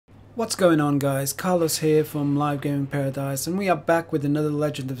What's going on, guys? Carlos here from Live Gaming Paradise, and we are back with another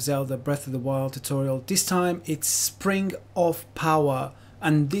Legend of Zelda Breath of the Wild tutorial. This time it's Spring of Power,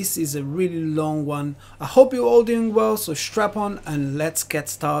 and this is a really long one. I hope you're all doing well, so strap on and let's get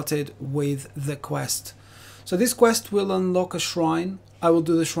started with the quest. So this quest will unlock a shrine. I will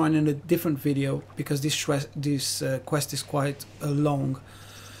do the shrine in a different video because this quest is quite long,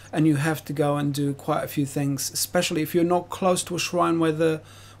 and you have to go and do quite a few things, especially if you're not close to a shrine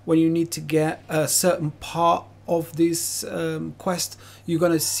when you need to get a certain part of this quest. You're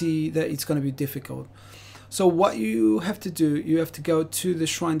going to see that it's going to be difficult. So what you have to do, you have to go to the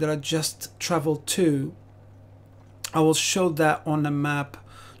shrine that I just traveled to. I will show that on the map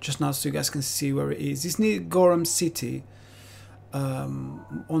just now so you guys can see where it is. It's near Goron City,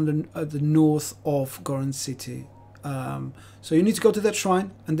 on the north of Goron City. So you need to go to that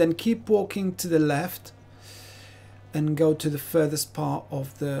shrine and then keep walking to the left and go to the furthest part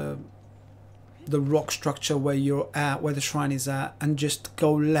of the rock structure where you're at, where the shrine is at, and just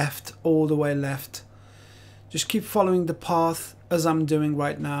go left, all the way left. Just keep following the path as I'm doing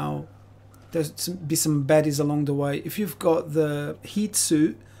right now. There's be some baddies along the way. If you've got the heat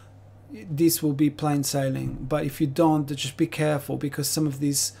suit, this will be plain sailing, but if you don't, just be careful because some of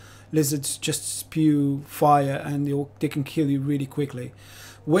these lizards just spew fire and they can kill you really quickly.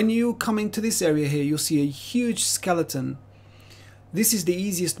 When you come into this area here, you'll see a huge skeleton. This is the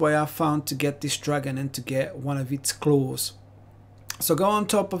easiest way I've found to get this dragon and to get one of its claws. So go on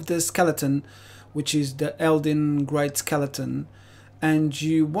top of the skeleton, which is the Elden Great Skeleton, and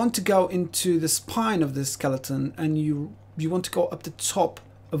you want to go into the spine of the skeleton, and you want to go up the top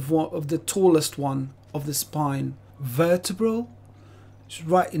of the tallest one of the spine. Vertebral? It's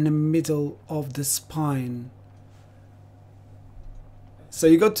right in the middle of the spine. So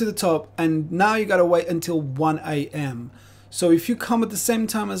you go to the top, and now you gotta wait until 1 AM. So if you come at the same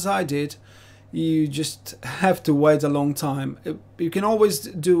time as I did, you just have to wait a long time. You can always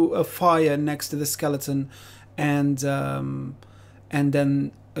do a fire next to the skeleton and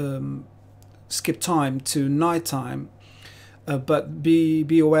then skip time to nighttime. But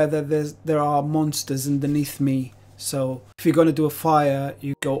be aware that there are monsters underneath me. So if you're gonna do a fire,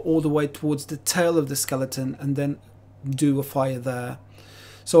 you go all the way towards the tail of the skeleton and then do a fire there.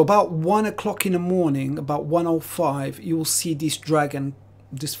 So about 1 o'clock in the morning, about 1:05, you will see this dragon,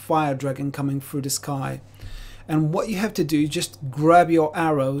 this fire dragon coming through the sky. And what you have to do, you just grab your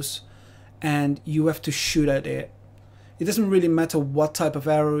arrows and you have to shoot at it. It doesn't really matter what type of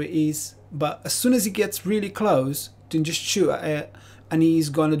arrow it is, but as soon as it gets really close, then just shoot at it and he's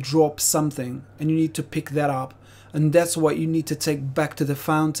going to drop something and you need to pick that up. And that's what you need to take back to the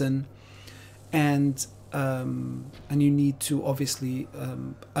fountain, and you need to obviously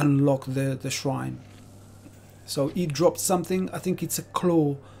unlock the shrine. So he dropped something. I think it's a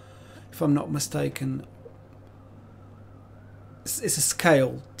claw, if I'm not mistaken. It's a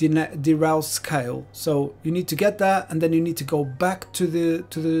scale, derail scale. So you need to get that, and then you need to go back to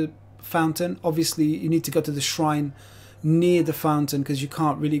the fountain. Obviously, you need to go to the shrine near the fountain because you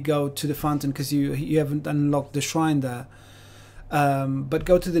can't really go to the fountain because you haven't unlocked the shrine there. But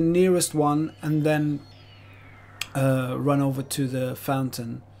go to the nearest one and then run over to the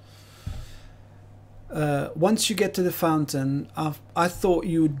fountain. Once you get to the fountain, I thought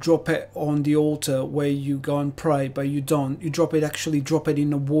you would drop it on the altar where you go and pray, but you don't. You drop it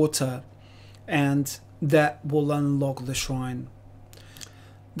in the water, and that will unlock the shrine.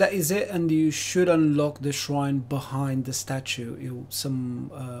 That is it, and you should unlock the shrine behind the statue.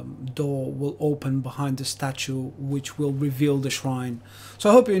 Some door will open behind the statue, which will reveal the shrine. So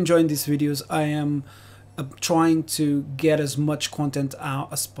I hope you're enjoying these videos. I am trying to get as much content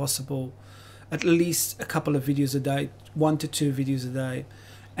out as possible, at least a couple of videos a day, 1 to 2 videos a day.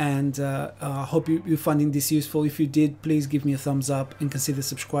 And I hope you're finding this useful. If you did, please give me a thumbs up and consider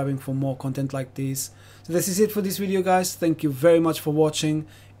subscribing for more content like this. So this is it for this video, guys. Thank you very much for watching,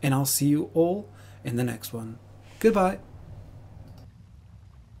 and I'll see you all in the next one. Goodbye.